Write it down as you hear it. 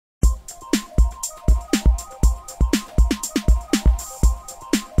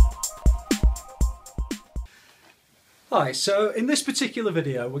Hi, so in this particular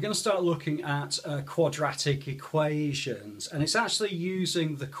video we're going to start looking at quadratic equations, and it's actually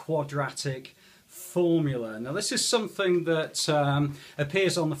using the quadratic formula. Now this is something that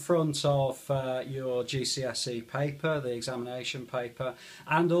appears on the front of your GCSE paper, the examination paper,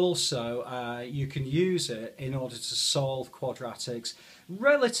 and also you can use it in order to solve quadratics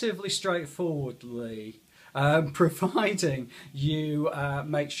relatively straightforwardly. Providing you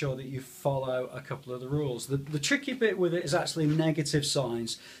make sure that you follow a couple of the rules. The tricky bit with it is actually negative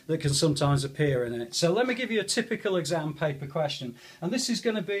signs that can sometimes appear in it. So let me give you a typical exam paper question, and this is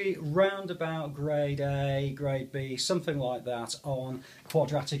going to be round about grade A, grade B, something like that, on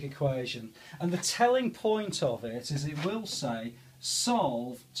quadratic equation. And the telling point of it is it will say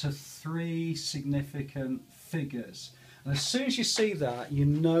solve to 3 significant figures. And as soon as you see that, you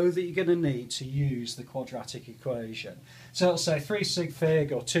know that you're going to need to use the quadratic equation. So it'll say 3 sig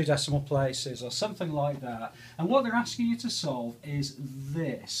fig or 2 decimal places or something like that. And what they're asking you to solve is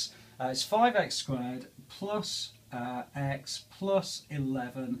this. It's 5x squared plus x plus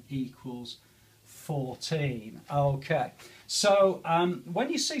 11 equals 14. Okay, so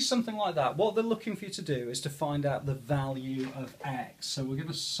when you see something like that, what they're looking for you to do is to find out the value of x. So we're going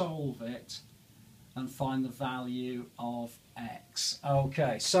to solve it and find the value of x.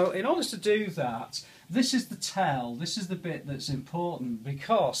 Okay, so in order to do that, this is the tell, this is the bit that's important,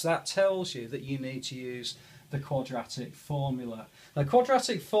 because that tells you that you need to use the quadratic formula. The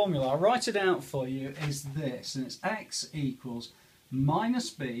quadratic formula, I'll write it out for you, is this, and it's x equals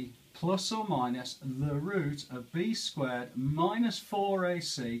minus b plus or minus the root of b squared minus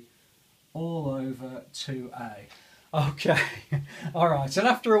 4ac all over 2a. Okay, alright, and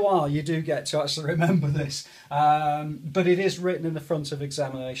after a while you do get to actually remember this, but it is written in the front of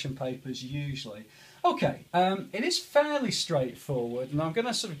examination papers usually. Okay, it is fairly straightforward, and I'm going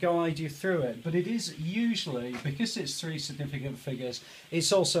to sort of guide you through it, but it is usually, because it's 3 significant figures,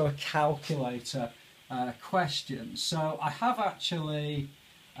 it's also a calculator question. So I have actually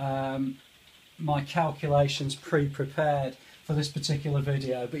my calculations pre-prepared for this particular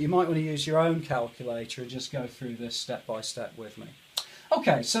video, but you might want to use your own calculator and just go through this step by step with me.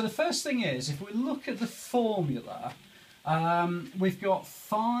 Okay, so the first thing is, if we look at the formula, we've got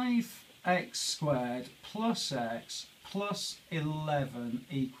 5x squared plus x plus 11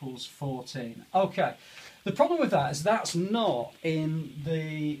 equals 14. Okay, the problem with that is that's not in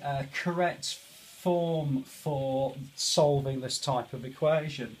the correct form for solving this type of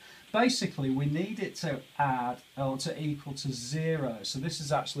equation. Basically, we need it to add or to equal to 0, so this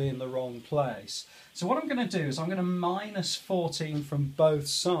is actually in the wrong place. So what I'm going to do is I'm going to minus 14 from both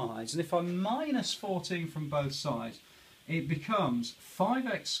sides, and if I minus 14 from both sides, it becomes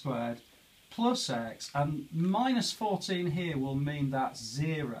 5x squared plus x, and minus 14 here will mean that's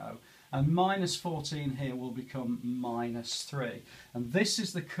 0, and minus 14 here will become minus 3. And this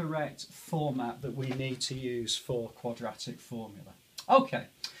is the correct format that we need to use for quadratic formula. Okay.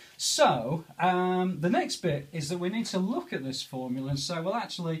 So, the next bit is that we need to look at this formula and say, well,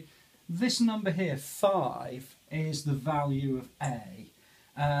 actually, this number here, 5, is the value of A.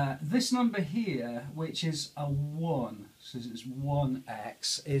 This number here, which is a 1, so it's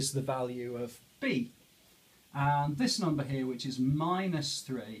 1x, is the value of B. And this number here, which is minus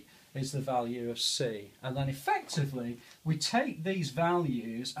 3, is the value of C. And then effectively, we take these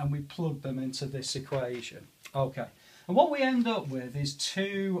values and we plug them into this equation. Okay. And what we end up with is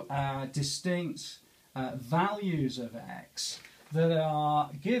 2 distinct values of x that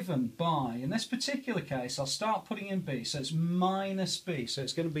are given by, in this particular case, I'll start putting in b, so it's minus b, so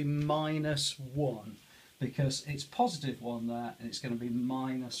it's going to be minus 1, because it's positive 1 there, and it's going to be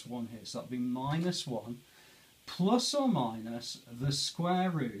minus 1 here, so that'll be minus 1 plus or minus the square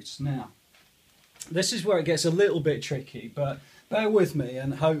root. Now, this is where it gets a little bit tricky, but bear with me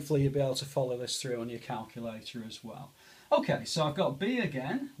and hopefully you'll be able to follow this through on your calculator as well. Okay, so I've got b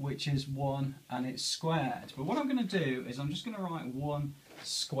again, which is 1 and it's squared. But what I'm going to do is I'm just going to write 1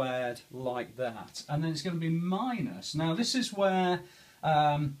 squared like that. And then it's going to be minus. Now this is where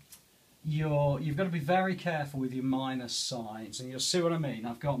you've got to be very careful with your minus signs, and you'll see what I mean.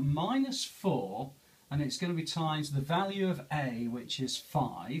 I've got minus 4, and it's going to be times the value of a, which is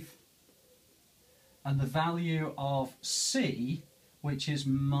 5, and the value of c, which is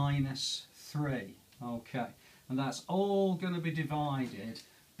minus 3. Okay, and that's all going to be divided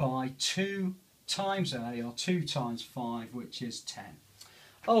by 2 times a, or 2 times 5, which is 10.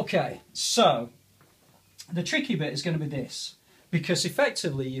 Okay, so the tricky bit is going to be this, because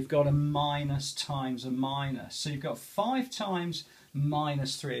effectively you've got a minus times a minus. So you've got 5 times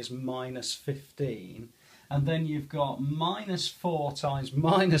minus 3 is minus 15, and then you've got minus 4 times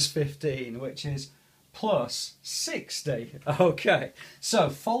minus 15, which is plus 60. Okay, so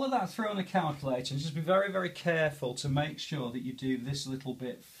follow that through on a calculator and just be very, very careful to make sure that you do this little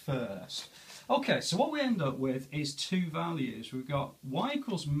bit first. Okay, so what we end up with is two values. We've got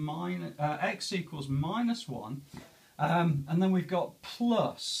x equals minus 1, and then we've got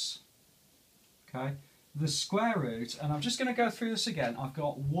plus, okay, the square root, and I'm just going to go through this again. I've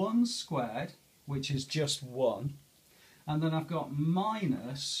got 1 squared, which is just 1, and then I've got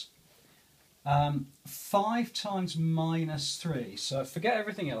minus 5 times minus 3. So forget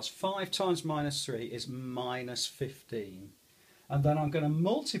everything else. 5 times minus 3 is minus 15. And then I'm going to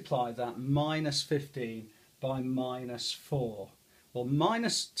multiply that minus 15 by minus 4. Well,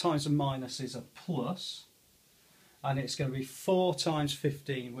 minus times a minus is a plus, and it's going to be 4 times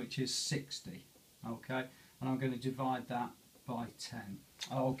 15, which is 60. Okay, and I'm going to divide that by 10.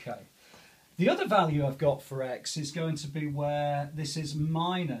 Okay. The other value I've got for x is going to be where this is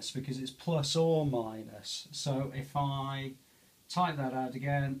minus, because it's plus or minus. So if I type that out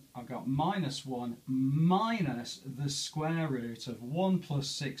again, I've got minus 1 minus the square root of 1 plus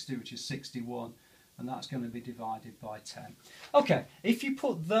 60, which is 61, and that's going to be divided by 10. Okay, if you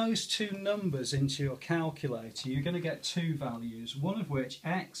put those two numbers into your calculator, you're going to get two values, one of which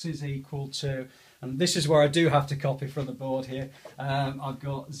x is equal to, and this is where I do have to copy from the board here, I've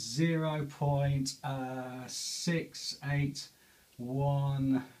got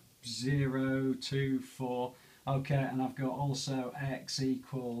 0.681024, okay, and I've got also x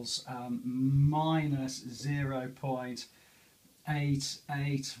equals minus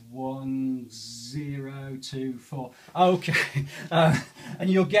 0.881024. Okay, and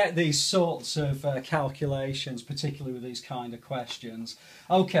you'll get these sorts of calculations, particularly with these kind of questions.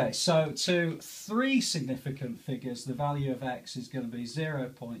 Okay, so to three significant figures, the value of x is going to be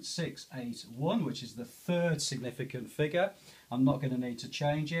 0.681, which is the third significant figure. I'm not going to need to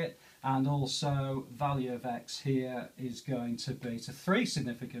change it. And also, value of x here is going to be, to three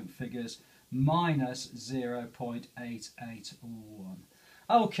significant figures, minus 0.881.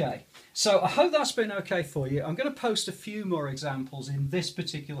 Okay, so I hope that's been okay for you. I'm going to post a few more examples in this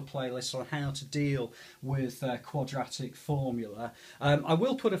particular playlist on how to deal with quadratic formula. I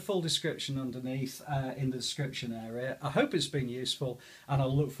will put a full description underneath in the description area. I hope it's been useful, and I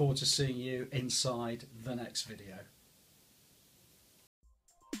look forward to seeing you inside the next video.